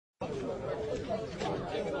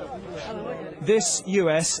This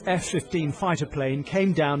US F-15 fighter plane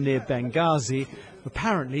came down near Benghazi,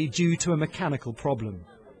 apparently due to a mechanical problem.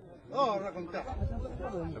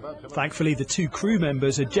 Thankfully, the 2 crew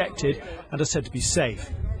members ejected and are said to be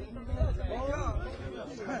safe.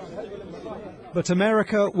 But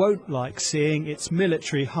America won't like seeing its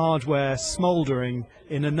military hardware smouldering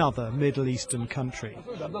in another Middle Eastern country.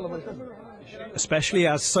 Especially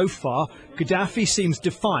as, so far, Gaddafi seems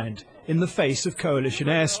defiant in the face of coalition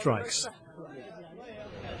airstrikes.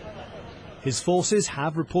 His forces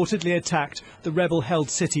have reportedly attacked the rebel-held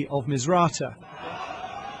city of Misrata.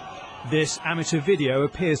 This amateur video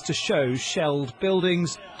appears to show shelled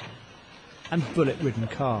buildings and bullet-ridden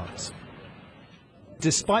cars.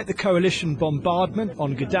 Despite the coalition bombardment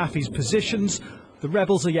on Gaddafi's positions, the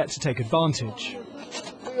rebels are yet to take advantage.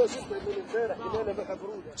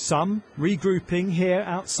 Some, regrouping here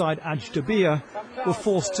outside Ajdabiya, were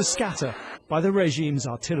forced to scatter by the regime's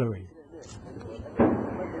artillery.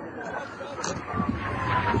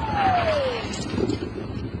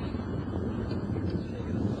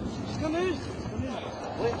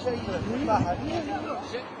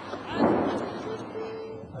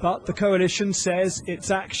 But the coalition says its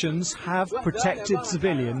actions have protected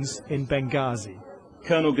civilians in Benghazi.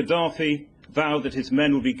 Colonel Gaddafi vowed that his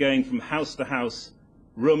men would be going from house to house,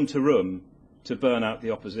 room to room, to burn out the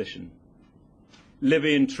opposition.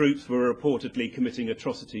 Libyan troops were reportedly committing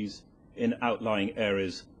atrocities in outlying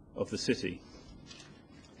areas of the city.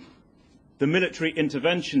 The military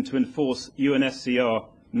intervention to enforce UNSCR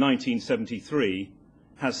 1973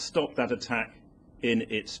 has stopped that attack in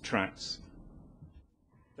its tracks.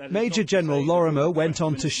 Major General Lorimer went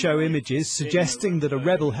on to show images suggesting that a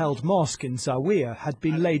rebel-held mosque in Zawiya had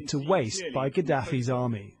been laid to waste by Gaddafi's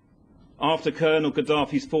army. After Colonel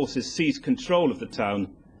Gaddafi's forces seized control of the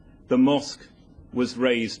town, the mosque was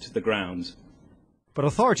razed to the ground. But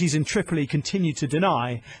authorities in Tripoli continue to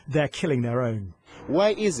deny they're killing their own. Why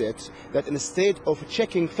is it that instead of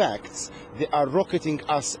checking facts, they are rocketing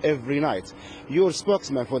us every night? Your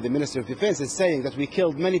spokesman for the Ministry of Defense is saying that we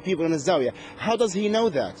killed many people in Zawiya. How does he know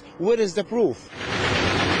that? Where is the proof?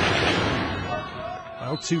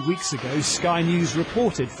 Well, 2 weeks ago, Sky News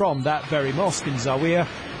reported from that very mosque in Zawiya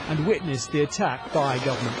and witnessed the attack by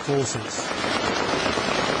government forces.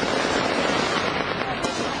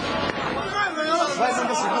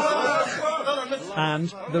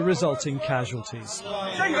 And the resulting casualties.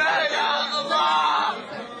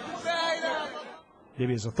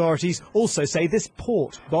 Libya's authorities also say this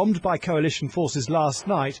port, bombed by coalition forces last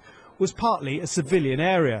night, was partly a civilian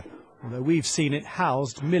area, although we've seen it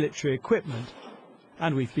housed military equipment,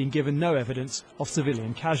 and we've been given no evidence of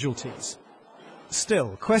civilian casualties.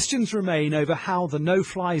 Still, questions remain over how the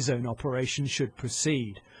no-fly zone operation should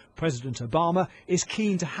proceed. President Obama is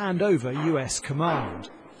keen to hand over US command,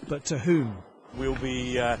 but to whom? We'll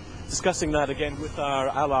be discussing that again with our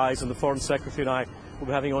allies, and the Foreign Secretary and I will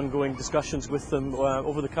be having ongoing discussions with them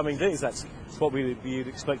over the coming days. That's what we'd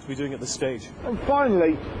expect to be doing at this stage. And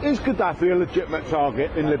finally, is Gaddafi a legitimate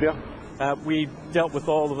target in Libya? We dealt with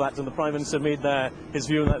all of that, and the Prime Minister made his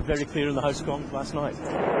view on that very clear in the House Conference last night.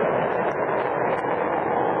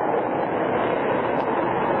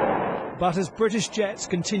 But as British jets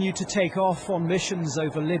continue to take off on missions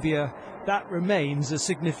over Libya, that remains a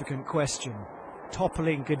significant question.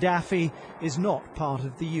 Toppling Gaddafi is not part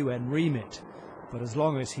of the UN remit. But as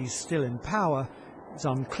long as he's still in power, it's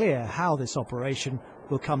unclear how this operation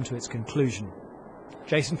will come to its conclusion.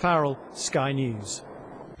 Jason Farrell, Sky News.